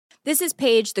This is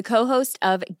Paige, the co-host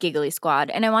of Giggly Squad,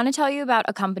 and I want to tell you about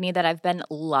a company that I've been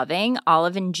loving,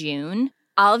 Olive & June.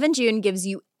 Olive & June gives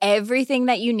you everything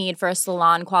that you need for a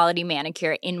salon-quality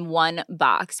manicure in one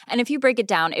box. And if you break it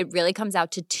down, it really comes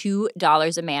out to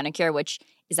 $2 a manicure, which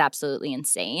is absolutely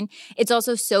insane. It's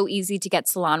also so easy to get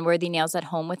salon-worthy nails at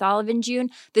home with Olive & June.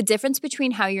 The difference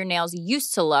between how your nails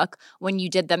used to look when you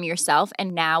did them yourself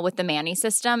and now with the Mani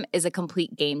system is a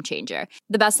complete game changer.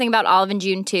 The best thing about Olive &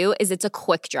 June, too, is it's a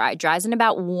quick dry. Dries in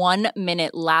about 1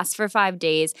 minute, lasts for 5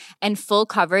 days, and full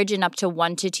coverage in up to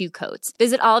 1 to 2 coats.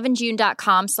 Visit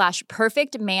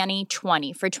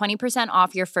oliveandjune.com/perfectmani20 for 20%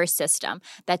 off your first system.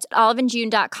 That's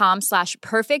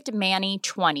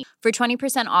oliveandjune.com/perfectmani20 for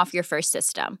 20% off your first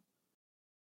system.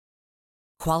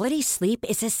 Quality sleep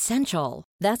is essential.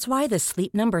 That's why the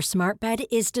Sleep Number Smart Bed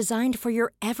is designed for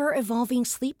your ever-evolving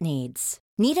sleep needs.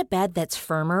 Need a bed that's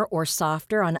firmer or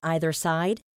softer on either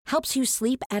side? Helps you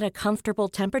sleep at a comfortable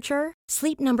temperature?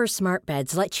 Sleep Number Smart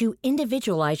Beds let you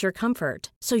individualize your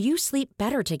comfort, so you sleep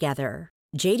better together.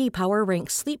 J.D. Power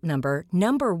ranks Sleep Number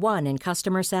number 1 in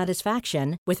customer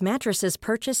satisfaction with mattresses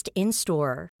purchased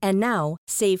in-store. And now,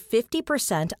 save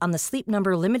 50% on the Sleep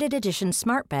Number Limited Edition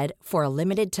Smart Bed for a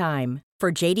limited time.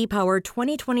 For J.D. Power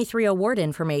 2023 award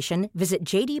information, visit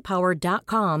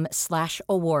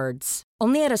jdpower.com/awards.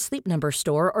 Only at a Sleep Number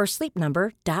store or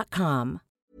sleepnumber.com.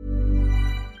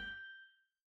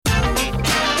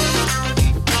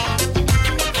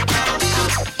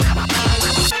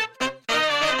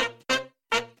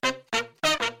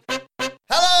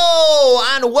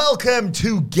 And welcome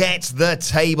to Get the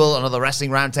Table, another Wrestling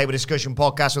Roundtable discussion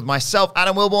podcast with myself,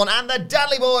 Adam Wilborn, and the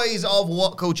Dudley Boys of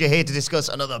What Culture here to discuss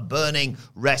another burning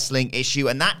wrestling issue.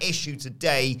 And that issue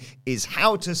today is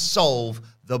how to solve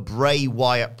the Bray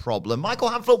Wyatt problem. Michael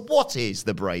Hanford, what is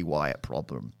the Bray Wyatt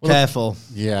problem? Well, careful.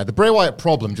 Yeah, the Bray Wyatt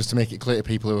problem, just to make it clear to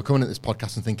people who are coming at this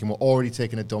podcast and thinking we're already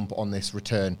taking a dump on this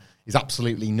return, is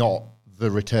absolutely not the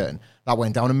return. That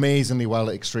went down amazingly well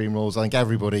at Extreme Rules. I think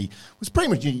everybody was pretty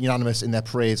much unanimous in their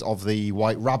praise of the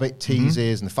White Rabbit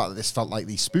teases and the fact that this felt like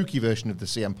the spooky version of the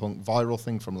CM Punk viral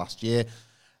thing from last year.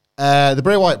 The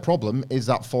Bray Wyatt problem is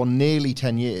that for nearly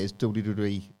 10 years,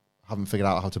 WWE haven't figured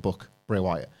out how to book Bray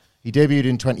Wyatt. He debuted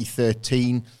in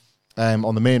 2013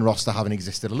 on the main roster, having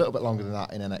existed a little bit longer than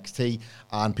that in NXT,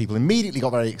 and people immediately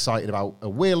got very excited about a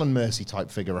Waylon Mercy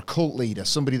type figure, a cult leader,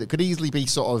 somebody that could easily be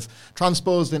sort of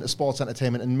transposed into sports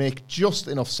entertainment and make just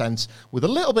enough sense with a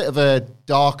little bit of a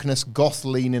darkness, goth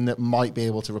leaning that might be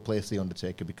able to replace The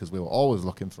Undertaker, because we were always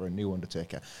looking for a new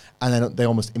Undertaker. And then they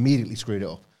almost immediately screwed it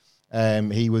up.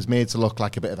 He was made to look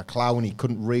like a bit of a clown. He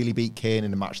couldn't really beat Kane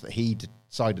in a match that he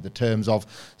decided the terms of.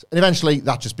 And eventually,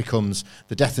 that just becomes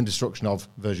the death and destruction of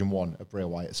version 1 of Bray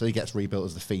Wyatt. So he gets rebuilt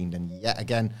as The Fiend. And yet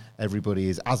again, everybody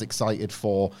is as excited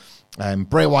for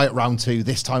Bray Wyatt round 2.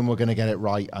 This time we're going to get it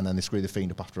right. And then they screw The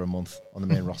Fiend up after a month on the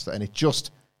main roster. And it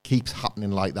just keeps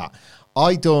happening like that.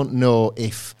 I don't know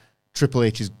if Triple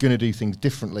H is going to do things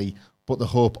differently, but the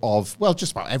hope of, well,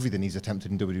 just about everything he's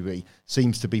attempted in WWE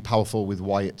seems to be powerful with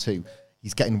Wyatt too.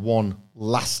 He's getting one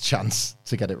last chance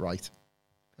to get it right.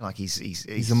 Like he's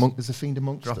a monk. There's a Fiend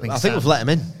amongst us. I think we've let him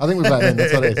in. I think we've let him in.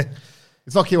 That's what it is.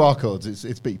 It's not QR codes. It's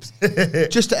beeps.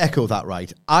 Just to echo that,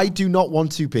 right? I do not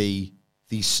want to be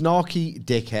the snarky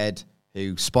dickhead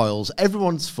who spoils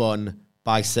everyone's fun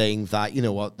by saying that, you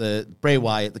know what, the Bray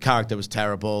Wyatt, the character was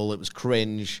terrible, it was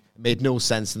cringe, it made no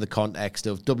sense in the context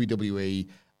of WWE,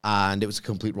 and it was a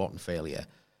complete rotten failure.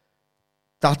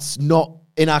 That's not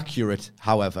inaccurate,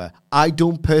 however. I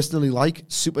don't personally like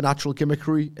supernatural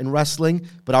gimmickry in wrestling,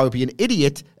 but I would be an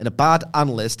idiot and a bad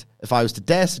analyst if I was to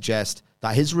dare suggest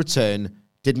that his return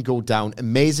didn't go down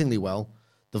amazingly well.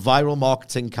 The viral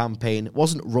marketing campaign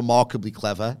wasn't remarkably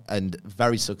clever and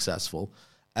very successful.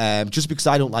 Just because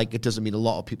I don't like it doesn't mean a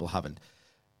lot of people haven't.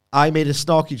 I made a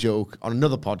snarky joke on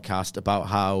another podcast about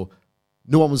how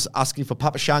no one was asking for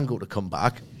Papa Shango to come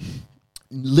back.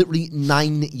 Literally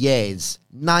 9 years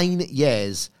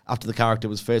after the character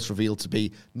was first revealed to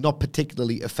be not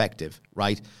particularly effective,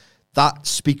 right? That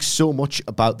speaks so much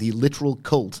about the literal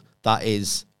cult that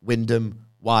is Wyndham,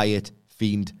 Wyatt,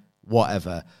 Fiend,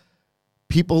 whatever.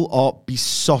 People are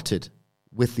besotted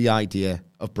with the idea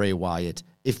of Bray Wyatt.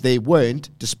 If they weren't,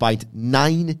 despite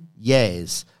 9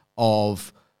 years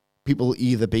of people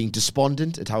either being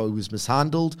despondent at how it was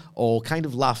mishandled or kind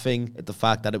of laughing at the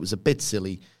fact that it was a bit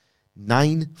silly,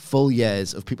 9 full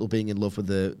years of people being in love with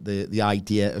the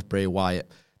idea of Bray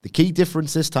Wyatt. The key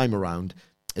difference this time around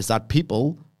is that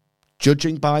people,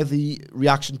 judging by the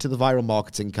reaction to the viral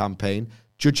marketing campaign,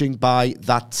 judging by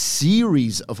that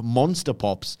series of monster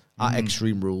pops at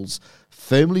Extreme Rules,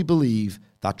 firmly believe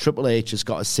that Triple H has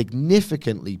got a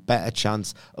significantly better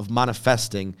chance of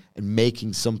manifesting and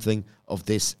making something of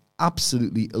this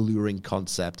absolutely alluring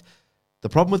concept. The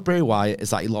problem with Bray Wyatt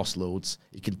is that he lost loads.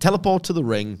 He can teleport to the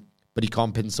ring, but he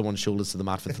can't pin someone's shoulders to the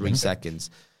mat for 3 seconds.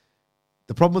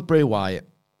 The problem with Bray Wyatt,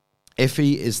 if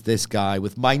he is this guy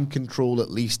with mind control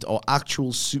at least, or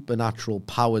actual supernatural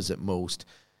powers at most,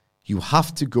 you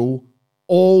have to go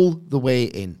all the way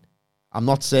in. I'm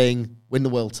not saying win the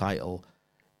world title.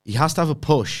 He has to have a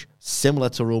push similar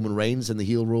to Roman Reigns in the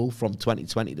heel role from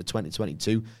 2020 to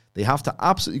 2022. They have to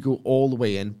absolutely go all the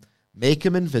way in, make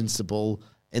him invincible.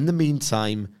 In the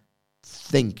meantime,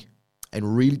 think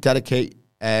and really dedicate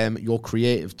your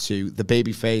creative to the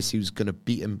babyface who's going to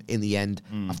beat him in the end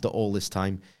after all this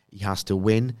time. He has to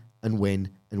win and win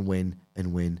and win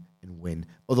and win and win.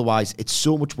 Otherwise, it's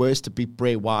so much worse to beat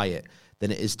Bray Wyatt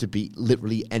than it is to beat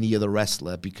literally any other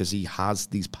wrestler, because he has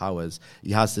these powers.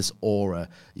 He has this aura.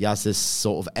 He has this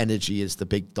sort of energy as the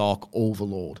big dark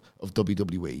overlord of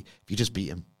WWE. If you just beat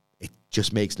him, it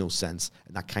just makes no sense.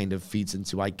 And that kind of feeds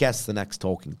into, I guess, the next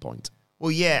talking point.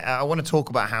 Well, yeah, I want to talk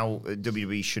about how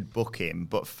WWE should book him.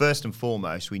 But first and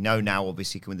foremost, we know now,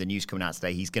 obviously, with the news coming out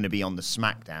today, he's going to be on the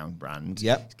SmackDown brand.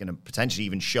 Yep. He's going to potentially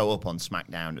even show up on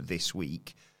SmackDown this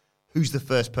week. Who's the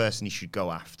first person he should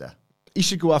go after? He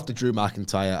should go after Drew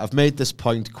McIntyre. I've made this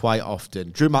point quite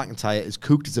often. Drew McIntyre is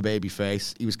cooked as a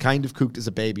babyface. He was kind of cooked as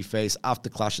a babyface after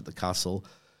Clash at the Castle.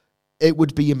 It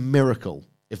would be a miracle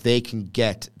if they can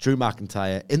get Drew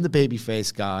McIntyre in the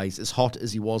babyface guys as hot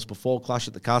as he was before Clash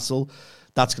at the Castle.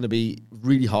 That's going to be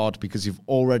really hard because you've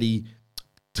already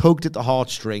tugged at the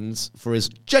heartstrings for his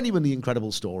genuinely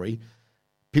incredible story.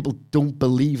 People don't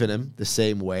believe in him the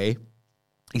same way.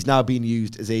 He's now being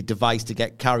used as a device to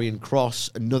get Karrion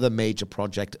Kross, another major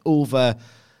project, over.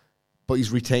 But he's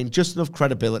retained just enough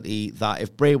credibility that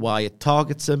if Bray Wyatt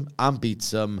targets him and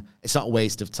beats him, it's not a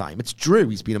waste of time. It's Drew.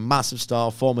 He's been a massive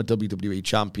star, former WWE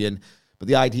champion. But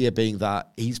the idea being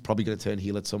that he's probably going to turn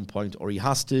heel at some point, or he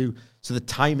has to. So the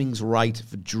timing's right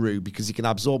for Drew because he can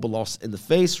absorb a loss in the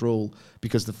face role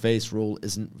because the face role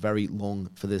isn't very long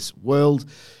for this world.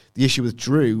 The issue with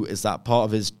Drew is that part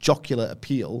of his jocular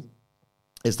appeal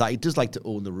is that he does like to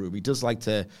own the room. He does like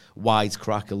to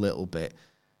wisecrack a little bit.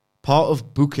 Part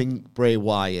of booking Bray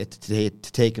Wyatt to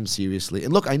take him seriously.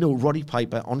 And look, I know Roddy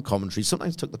Piper on commentary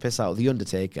sometimes took the piss out of The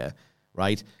Undertaker,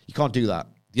 right? You can't do that.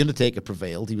 The Undertaker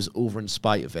prevailed. He was over in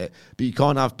spite of it. But you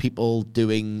can't have people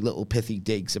doing little pithy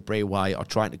digs at Bray Wyatt or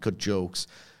trying to cut jokes.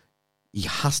 He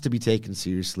has to be taken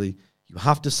seriously. You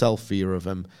have to sell fear of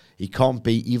him. He can't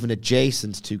be even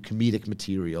adjacent to comedic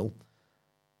material.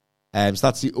 So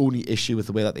that's the only issue with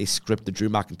the way that they script the Drew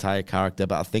McIntyre character,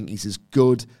 but I think he's as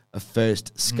good a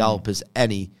first scalp as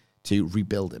any to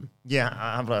rebuild him. Yeah,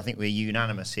 I think we're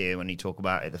unanimous here when you talk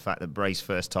about it, the fact that Bray's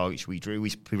first target should be Drew.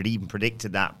 We even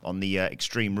predicted that on the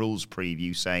Extreme Rules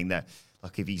preview, saying that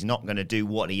like if he's not going to do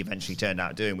what he eventually turned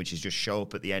out doing, which is just show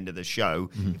up at the end of the show,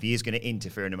 if he is going to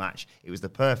interfere in a match, it was the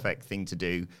perfect thing to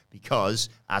do because,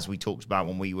 as we talked about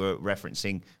when we were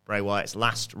referencing Bray Wyatt's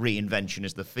last reinvention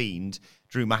as The Fiend,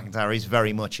 Drew McIntyre is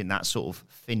very much in that sort of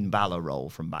Finn Balor role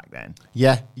from back then.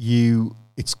 Yeah,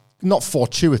 it's not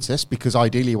fortuitous because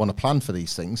ideally you want to plan for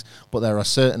these things, but there are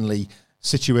certainly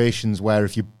situations where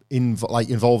if you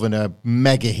involve in a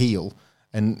mega heel,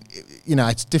 and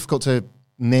it's difficult to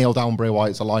nail down Bray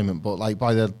Wyatt's alignment, but like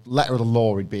by the letter of the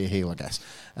law, he'd be a heel, I guess.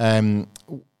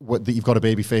 That you've got a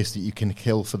baby face that you can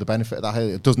kill for the benefit of that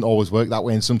heel. It doesn't always work that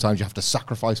way, and sometimes you have to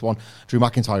sacrifice one. Drew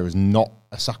McIntyre is not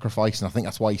a sacrifice, and I think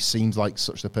that's why he seems like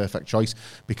such the perfect choice,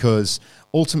 because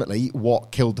ultimately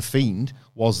what killed The Fiend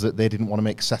was that they didn't want to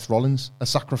make Seth Rollins a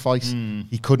sacrifice.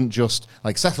 He couldn't just,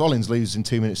 like, Seth Rollins loses in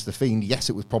 2 minutes to The Fiend. Yes,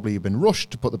 it would probably have been rushed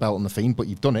to put the belt on The Fiend, but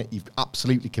you've done it. You've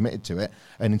absolutely committed to it,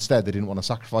 and instead they didn't want to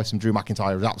sacrifice him. Drew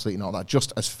McIntyre is absolutely not that,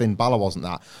 just as Finn Balor wasn't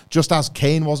that, just as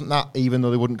Kane wasn't that, even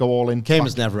though they wouldn't go all in. Kane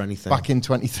was never anything. Back in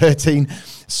 2013.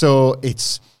 So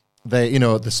it's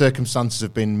the circumstances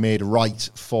have been made right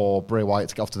for Bray Wyatt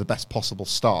to get off to the best possible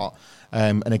start.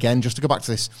 And again, just to go back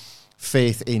to this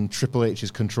faith in Triple H's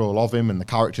control of him and the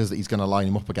characters that he's going to line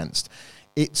him up against,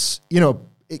 it's,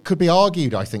 it could be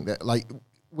argued, I think, that, like,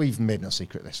 we've made no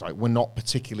secret of this, right? We're not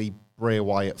particularly Bray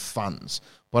Wyatt fans,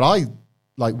 but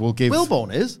will give...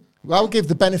 Wilborn is. I'll give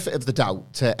the benefit of the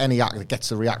doubt to any act that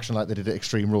gets a reaction like they did at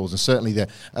Extreme Rules, and certainly the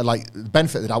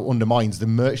benefit of the doubt undermines the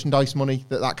merchandise money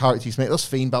that character used to make. Those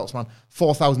Fiend belts, man,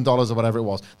 $4,000 or whatever it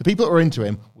was. The people that were into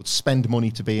him would spend money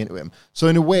to be into him. So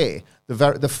in a way,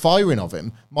 the firing of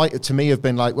him might, to me, have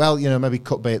been like, well, maybe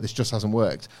cut bait, this just hasn't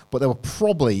worked. But there were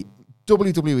probably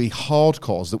WWE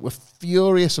hardcores that were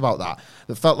furious about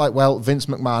that felt like, well, Vince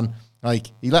McMahon,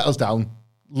 like, he let us down.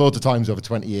 loads of times over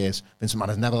 20 years. Vince McMahon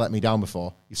has never let me down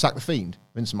before. You sacked The Fiend.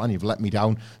 Vince McMahon, you've let me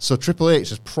down. So Triple H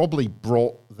has probably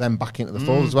brought them back into the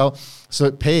fold as well. So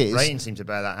it pays. Ratings seem to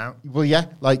bear that out. Well, yeah,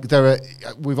 like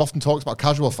we've often talked about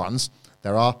casual fans.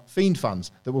 There are Fiend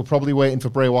fans that were probably waiting for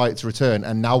Bray Wyatt to return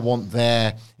and now want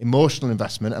their emotional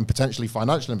investment and potentially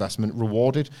financial investment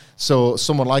rewarded. So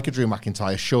someone like a Drew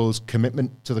McIntyre shows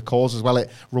commitment to the cause as well.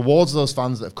 It rewards those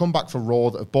fans that have come back for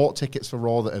Raw, that have bought tickets for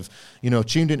Raw, that have,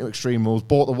 tuned into Extreme Rules,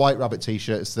 bought the White Rabbit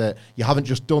t-shirts, that you haven't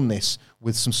just done this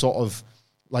with some sort of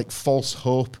like false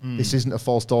hope. This isn't a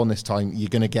false dawn this time. You're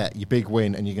going to get your big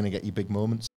win and you're going to get your big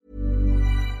moments.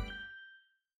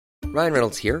 Ryan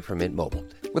Reynolds here from Mint Mobile.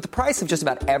 With the price of just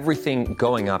about everything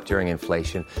going up during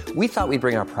inflation, we thought we'd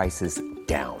bring our prices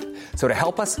down. So to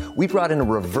help us, we brought in a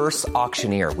reverse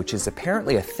auctioneer, which is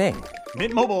apparently a thing.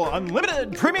 Mint Mobile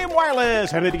Unlimited Premium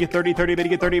Wireless. How to get 30, 30, bit to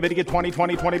get 30, bit to get 20,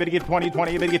 20, 20, bit to get 20,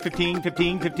 20, bit to get 15,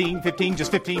 15, 15, 15,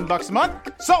 just $15 a month?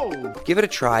 Sold! Give it a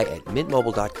try at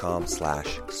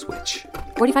mintmobile.com/switch.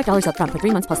 $45 up front for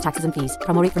 3 months plus taxes and fees.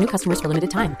 Promo rate for new customers for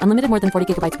limited time. Unlimited more than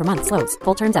 40 gigabytes per month. Slows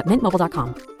full terms at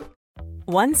mintmobile.com.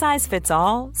 One size fits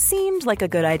all seemed like a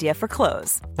good idea for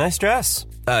clothes. Nice dress.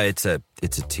 It's a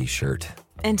t-shirt.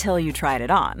 Until you tried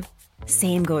it on.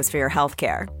 Same goes for your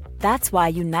healthcare. That's why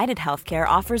United Healthcare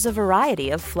offers a variety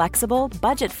of flexible,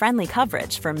 budget-friendly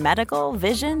coverage for medical,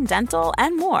 vision, dental,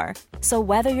 and more. So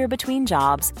whether you're between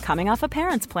jobs, coming off a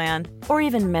parent's plan, or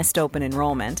even missed open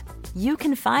enrollment, you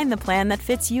can find the plan that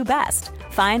fits you best.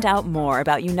 Find out more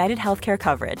about United Healthcare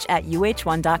coverage at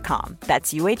uh1.com.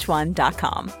 That's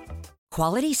uh1.com.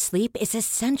 Quality sleep is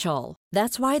essential.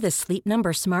 That's why the Sleep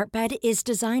Number Smart Bed is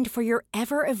designed for your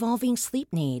ever-evolving sleep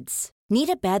needs. Need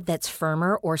a bed that's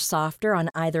firmer or softer on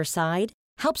either side?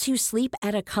 Helps you sleep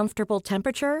at a comfortable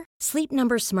temperature? Sleep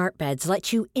Number Smart Beds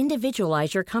let you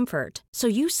individualize your comfort, so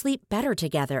you sleep better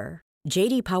together.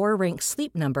 J.D. Power ranks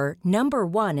Sleep Number number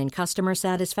 1 in customer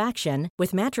satisfaction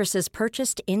with mattresses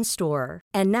purchased in-store.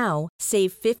 And now,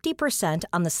 save 50%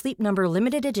 on the Sleep Number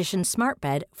Limited Edition Smart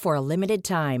Bed for a limited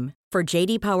time. For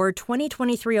J.D. Power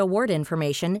 2023 award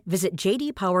information, visit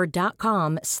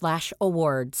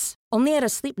jdpower.com/awards. Only at a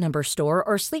Sleep Number store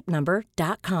or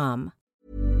sleepnumber.com.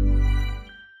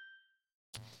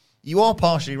 You are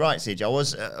partially right, Sige. I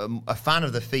was a fan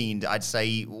of The Fiend, I'd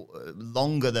say,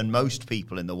 longer than most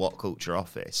people in the What Culture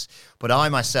office. But I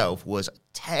myself was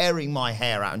tearing my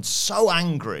hair out and so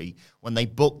angry when they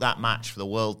booked that match for the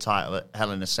world title at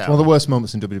Hell in a Cell. One of the worst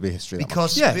moments in WWE history.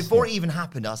 Because before it even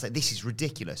happened, I was like, this is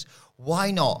ridiculous. Why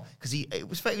not? Because it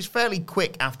was fairly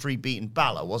quick after he'd beaten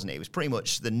Balor, wasn't it? It was pretty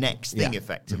much the next thing,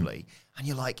 effectively. Mm-hmm. And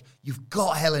you're like, you've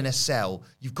got Hell in a Cell.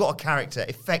 You've got a character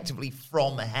effectively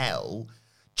from hell.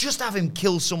 Just have him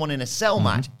kill someone in a cell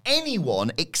match.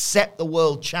 Anyone except the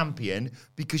world champion,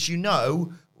 because neither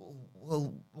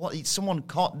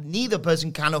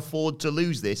person can afford to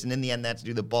lose this. And in the end, they had to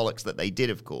do the bollocks that they did,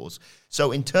 of course.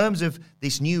 So in terms of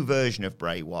this new version of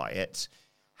Bray Wyatt,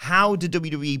 how did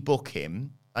WWE book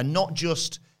him? And not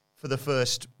just for the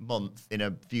first month in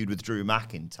a feud with Drew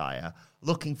McIntyre.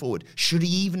 Looking forward, should he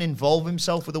even involve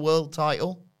himself with the world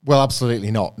title? Well,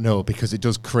 absolutely not, no, because it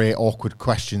does create awkward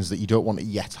questions that you don't want to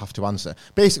yet have to answer.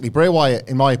 Basically, Bray Wyatt,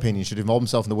 in my opinion, should involve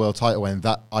himself in the world title when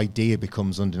that idea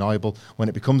becomes undeniable, when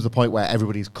it becomes the point where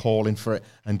everybody's calling for it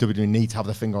and WWE need to have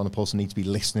their finger on the pulse and need to be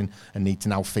listening and need to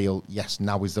now feel, yes,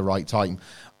 now is the right time.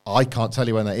 I can't tell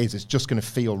you when that is. It's just going to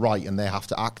feel right and they have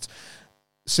to act.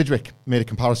 Sidgwick made a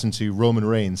comparison to Roman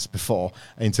Reigns before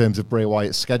in terms of Bray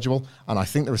Wyatt's schedule, and I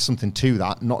think there is something to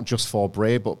that, not just for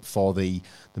Bray, but for the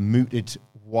mooted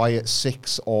Wyatt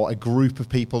Six or a group of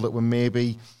people that were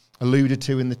maybe alluded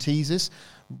to in the teasers.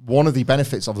 One of the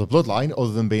benefits of the Bloodline,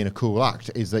 other than being a cool act,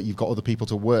 is that you've got other people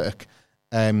to work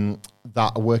that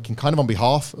are working kind of on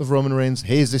behalf of Roman Reigns.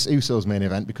 Here's this Usos main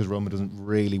event because Roman doesn't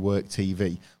really work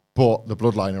TV, but the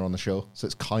Bloodline are on the show, so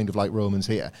it's kind of like Roman's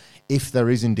here. If there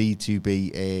is indeed to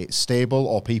be a stable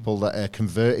or people that are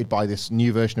converted by this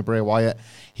new version of Bray Wyatt,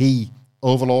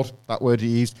 Overlord, that word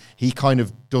he used, he kind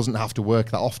of doesn't have to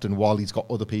work that often while he's got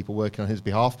other people working on his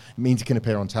behalf. It means he can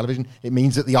appear on television. It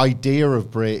means that the idea of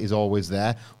Bray is always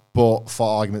there, but for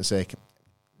argument's sake,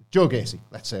 Joe Gacy,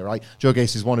 let's say, right? Joe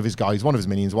Gacy is one of his guys, one of his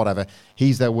minions, whatever.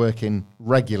 He's there working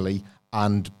regularly,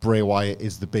 and Bray Wyatt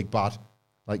is the big bad.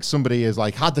 Like, somebody has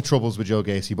had the troubles with Joe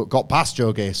Gacy, but got past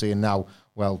Joe Gacy, and now,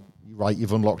 well, right,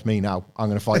 you've unlocked me now. I'm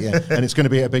going to fight you. And it's going to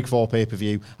be a Big Four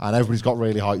pay-per-view, and everybody's got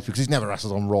really hyped because he's never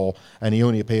wrestled on Raw, and he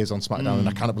only appears on SmackDown, and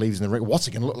I can't believe he's in the ring. What's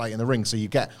he going to look like in the ring? So you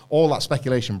get all that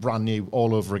speculation brand new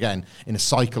all over again in a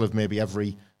cycle of maybe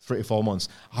every 3 to 4 months.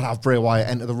 I'd have Bray Wyatt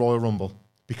enter the Royal Rumble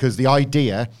because the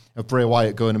idea of Bray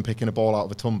Wyatt going and picking a ball out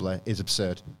of a tumbler is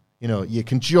absurd. You know, you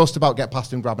can just about get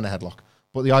past him grabbing a headlock.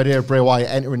 But the idea of Bray Wyatt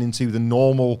entering into the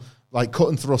normal, like, cut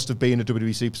and thrust of being a WWE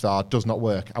superstar does not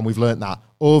work. And we've learned that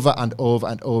over and over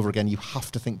and over again. You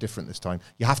have to think different this time.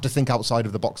 You have to think outside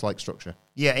of the box-like structure.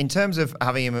 Yeah, in terms of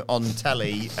having him on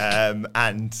telly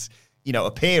and, you know,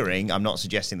 appearing, I'm not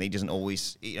suggesting that he doesn't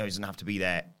always, you know, he doesn't have to be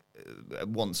there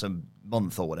once a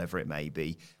month or whatever it may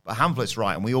be. But Hamlet's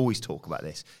right, and we always talk about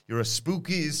this. You're a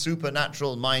spooky,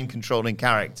 supernatural, mind-controlling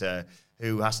character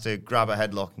who has to grab a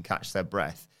headlock and catch their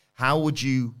breath. How would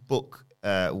you book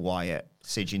Wyatt,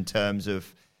 Sige, in terms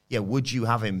of, would you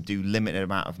have him do limited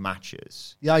amount of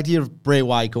matches? The idea of Bray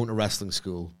Wyatt going to wrestling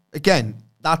school, again,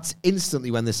 that's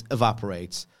instantly when this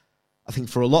evaporates. I think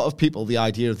for a lot of people, the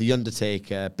idea of The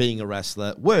Undertaker being a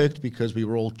wrestler worked because we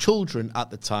were all children at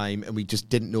the time and we just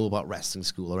didn't know about wrestling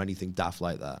school or anything daft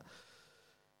like that.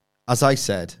 As I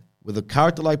said, with a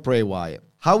character like Bray Wyatt,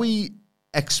 how he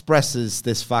expresses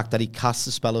this fact that he casts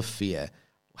a spell of fear,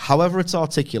 however it's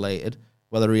articulated,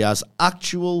 whether he has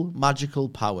actual magical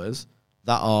powers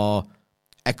that are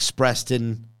expressed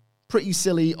in pretty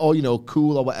silly or, you know,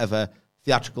 cool or whatever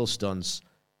theatrical stunts,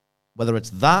 whether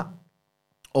it's that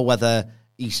or whether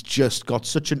he's just got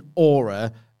such an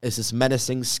aura as this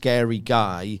menacing, scary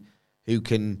guy who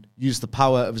can use the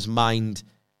power of his mind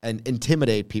and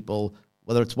intimidate people,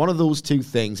 whether it's one of those two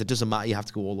things, it doesn't matter, you have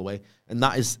to go all the way. And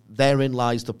that is, therein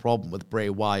lies the problem with Bray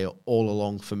Wyatt all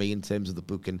along for me in terms of the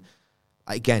booking.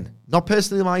 Again, not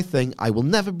personally my thing. I will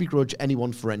never begrudge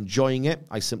anyone for enjoying it.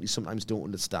 I simply sometimes don't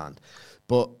understand.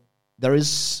 But there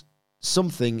is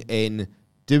something in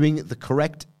doing the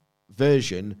correct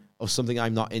version of something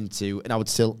I'm not into, and I would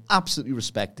still absolutely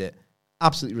respect it.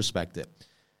 Absolutely respect it.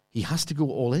 He has to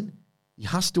go all in. He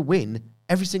has to win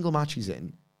every single match he's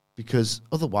in, because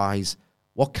otherwise,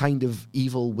 what kind of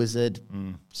evil wizard,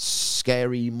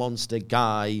 scary monster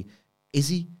guy is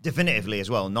he? Definitively as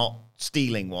well, not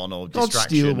stealing one or distraction. Not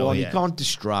steal one, he can't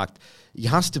distract. He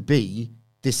has to be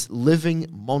this living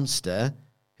monster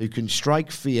who can strike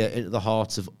fear into the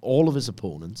hearts of all of his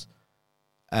opponents.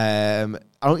 I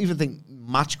don't even think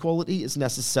match quality is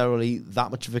necessarily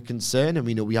that much of a concern, and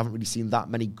we know we haven't really seen that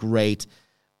many great,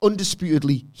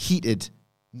 undisputedly heated,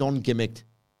 non-gimmicked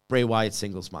Bray Wyatt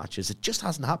singles matches. It just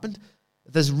hasn't happened.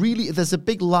 There's a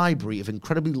big library of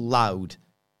incredibly loud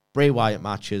Bray Wyatt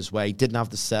matches where he didn't have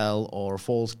the sell or a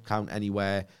falls count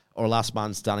anywhere or a last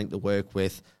man standing to work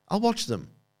with. I'll watch them.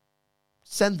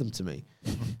 Send them to me.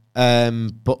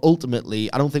 But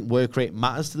ultimately, I don't think work rate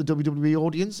matters to the WWE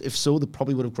audience. If so, they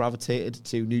probably would have gravitated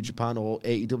to New Japan or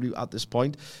AEW at this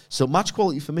point. So match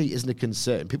quality for me isn't a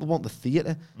concern. People want the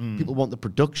theatre. People want the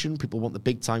production. People want the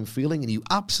big-time feeling. And you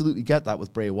absolutely get that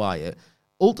with Bray Wyatt.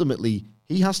 Ultimately,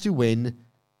 he has to win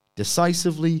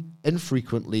decisively and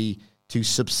frequently to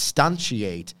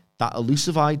substantiate that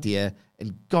elusive idea,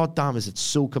 and goddamn is it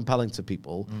so compelling to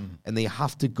people, and they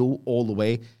have to go all the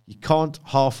way. You can't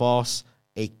half-arse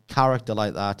a character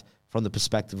like that from the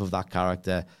perspective of that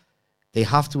character. They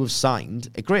have to have signed,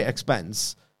 at great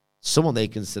expense, someone they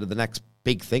consider the next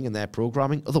big thing in their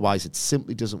programming. Otherwise, it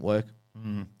simply doesn't work.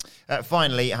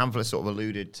 Finally, Hamlet sort of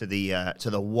alluded to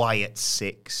the Wyatt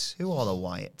Six. Who are the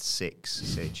Wyatt Six,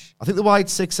 Sige? I think the Wyatt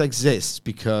Six exists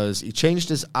because he changed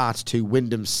his @ to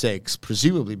Wyndham 6,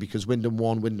 presumably because Wyndham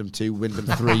 1, Wyndham 2, Wyndham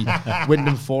 3,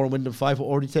 Wyndham 4, and Wyndham 5 were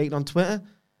already taken on Twitter.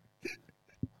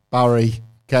 Barry,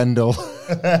 Kendall.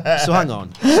 So hang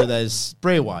on. So there's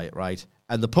Bray Wyatt, right?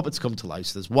 And the puppets come to life.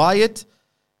 So there's Wyatt,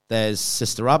 there's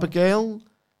Sister Abigail,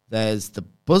 there's the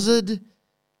Buzzard,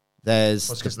 there's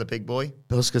Buskus the Pig Boy.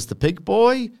 Buskus the Pig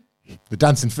Boy. The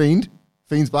Dancing Fiend.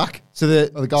 Fiend's back. So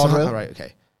the guardrail. All right,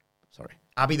 okay. Sorry.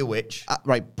 Abby the Witch.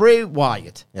 Right, Bray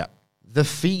Wyatt. Yeah. The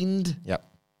Fiend. Yeah.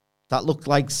 That looked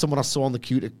like someone I saw on the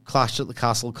queue to Clash at the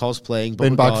Castle cosplaying. But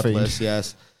Bin bag regardless, Fiend.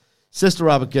 yes. Sister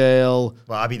Abigail.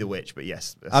 Well, Abby the Witch, but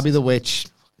yes. Abby the Witch.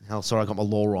 Hell, sorry, I got my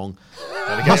law wrong.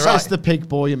 Gotta get it right. Buskus the Pig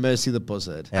Boy and Mercy the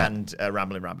Buzzard. Yeah. And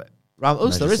Rambling Rabbit. So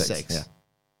there is 6. 6. Yeah.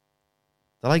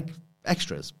 They're like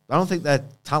extras. I don't think they're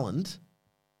talent.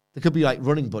 They could be like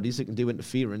running buddies that can do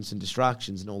interference and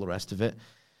distractions and all the rest of it.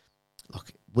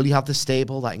 Look, will you have the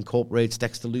stable that incorporates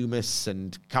Dexter Lumis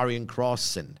and Karrion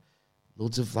Kross and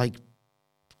loads of like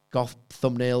goth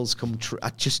thumbnails come true? I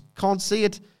just can't see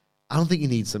it. I don't think he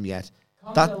needs them yet.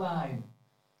 Conga line,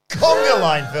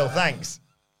 Phil, thanks.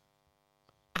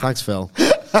 Thanks, Phil.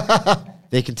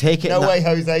 They can take it. No way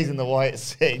Jose's in the Wyatt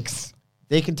Six.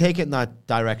 They can take it in that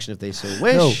direction if they so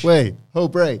wish. No way. Oh,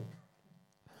 Bray.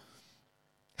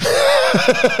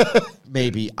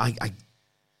 Maybe. I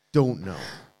don't know.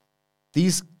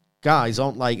 These guys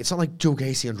aren't like, it's not like Joe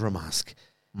Gacy under a mask.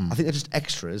 I think they're just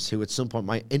extras who at some point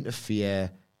might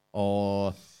interfere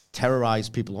or terrorize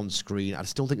people on screen. I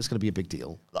just don't think it's going to be a big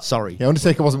deal. Sorry. Yeah,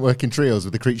 Undertaker wasn't working trios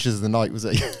with the Creatures of the Night, was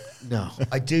he? No.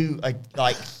 I don't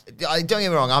get me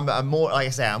wrong. I'm more, like I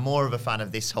say, I'm more of a fan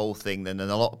of this whole thing than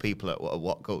a lot of people at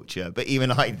What Culture. But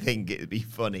even I think it'd be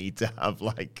funny to have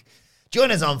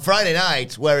join us on Friday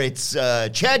night where it's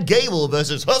Chad Gable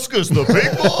versus Huskers, the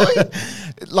big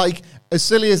boy. As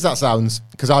silly as that sounds,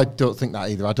 because I don't think that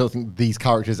either. I don't think these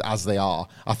characters as they are.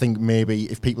 I think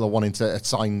maybe if people are wanting to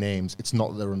assign names, it's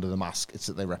not that they're under the mask, it's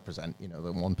that they represent,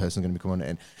 the one person going to be coming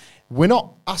in. We're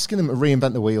not asking them to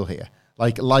reinvent the wheel here.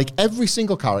 Like every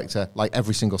single character, like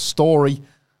every single story,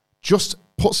 just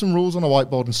put some rules on a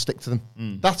whiteboard and stick to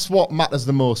them. That's what matters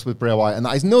the most with Bray Wyatt, and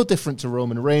that is no different to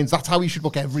Roman Reigns. That's how you should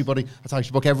book everybody. That's how you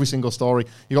should book every single story.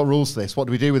 You got rules to this. What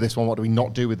do we do with this one? What do we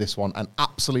not do with this one? And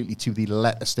absolutely to the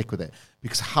letter stick with it.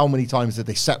 Because how many times did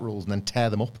they set rules and then tear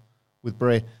them up with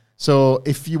Bray? So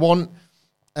if you want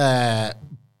the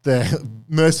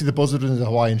Mercy the Buzzard in a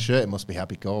Hawaiian shirt, it must be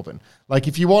Happy Corbin.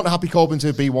 If you want Happy Corbin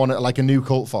to be one a new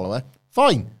cult follower,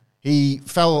 fine. He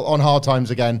fell on hard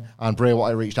times again, and Bray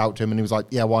Wyatt reached out to him, and he was like,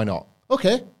 yeah, why not?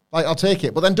 Okay, I'll take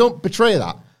it. But then don't betray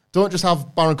that. Don't just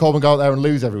have Baron Corbin go out there and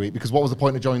lose every week, because what was the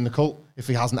point of joining the cult if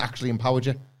he hasn't actually empowered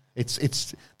you?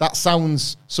 It's that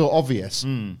sounds so obvious,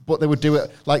 but they would do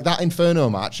it. That Inferno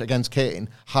match against Kane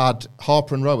had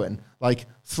Harper and Rowan,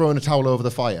 throwing a towel over the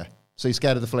fire. So you're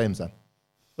scared of the flames then?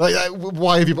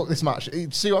 Why have you booked this match?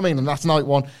 See what I mean? And that's night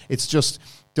one. It's just...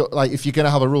 if you're going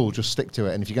to have a rule, just stick to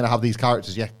it. And if you're going to have these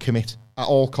characters, commit. At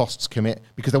all costs, commit.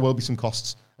 Because there will be some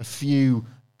costs. A few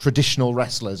traditional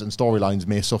wrestlers and storylines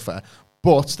may suffer.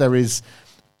 But there is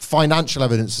financial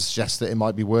evidence to suggest that it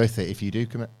might be worth it if you do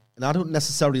commit. And I don't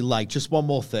necessarily just one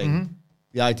more thing,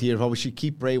 the idea of, we should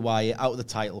keep Bray Wyatt out of the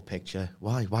title picture.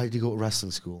 Why? Why did he go to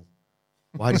wrestling school?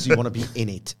 Why does he want to be in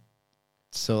it?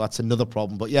 So that's another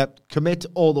problem. But commit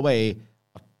all the way.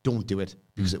 Don't do it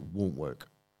because it won't work.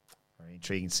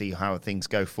 Intriguing to see how things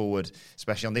go forward,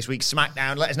 especially on this week's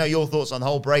SmackDown. Let us know your thoughts on the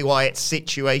whole Bray Wyatt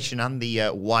situation and the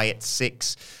Wyatt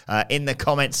 6 in the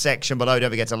comments section below.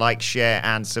 Don't forget to like, share,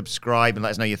 and subscribe, and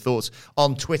let us know your thoughts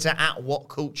on Twitter at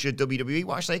WhatCultureWWE.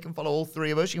 Well, actually, you can follow all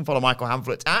three of us. You can follow Michael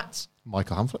Hamflett at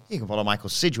Michael Hamflett. You can follow Michael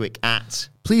Sidgwick at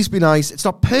Please Be Nice. It's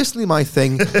not personally my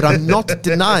thing, but I'm not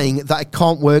denying that it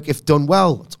can't work if done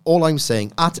well. That's all I'm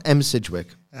saying. At M Sidgwick.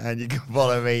 And you can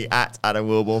follow me at Adam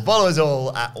Wilborn. Follow us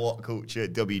all at What Culture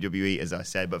WWE, as I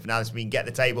said. But for now, this has been Get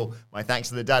the Table. My thanks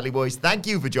to the Dudley Boys. Thank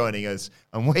you for joining us,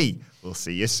 and we will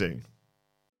see you soon.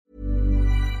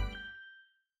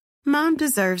 Mom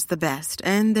deserves the best,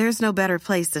 and there's no better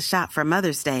place to shop for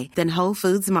Mother's Day than Whole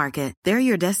Foods Market. They're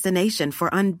your destination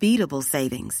for unbeatable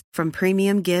savings, from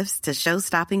premium gifts to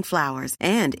show-stopping flowers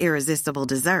and irresistible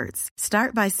desserts.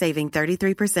 Start by saving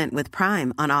 33% with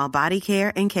Prime on all body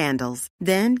care and candles.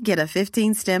 Then get a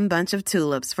 15-stem bunch of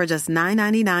tulips for just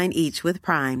 $9.99 each with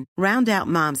Prime. Round out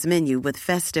Mom's menu with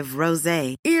festive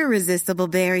rosé, irresistible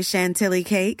berry chantilly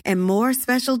cake, and more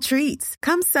special treats.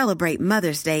 Come celebrate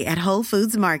Mother's Day at Whole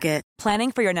Foods Market.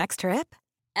 Planning for your next trip?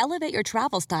 Elevate your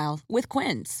travel style with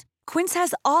Quince. Quince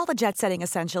has all the jet-setting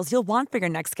essentials you'll want for your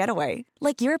next getaway,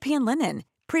 like European linen,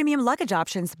 premium luggage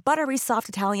options, buttery soft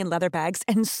Italian leather bags,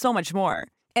 and so much more.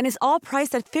 And is all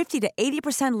priced at 50 to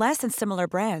 80% less than similar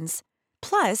brands.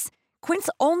 Plus, Quince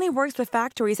only works with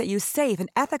factories that use safe and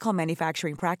ethical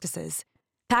manufacturing practices.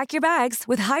 Pack your bags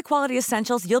with high-quality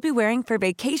essentials you'll be wearing for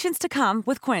vacations to come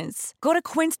with Quince. Go to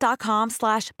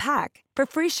quince.com/pack for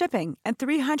free shipping and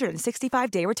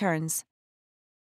 365-day returns.